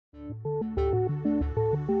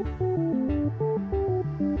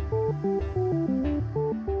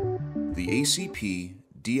The ACP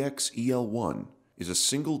DXEL1 is a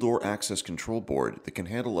single-door access control board that can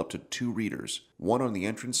handle up to 2 readers, one on the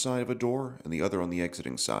entrance side of a door and the other on the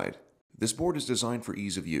exiting side. This board is designed for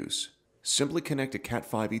ease of use. Simply connect a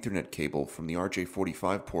Cat5 Ethernet cable from the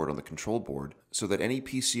RJ45 port on the control board so that any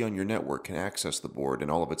PC on your network can access the board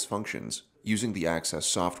and all of its functions using the Access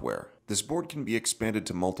software. This board can be expanded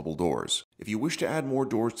to multiple doors. If you wish to add more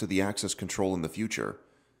doors to the access control in the future,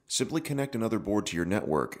 simply connect another board to your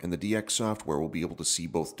network and the DX software will be able to see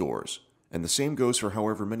both doors. And the same goes for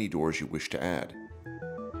however many doors you wish to add.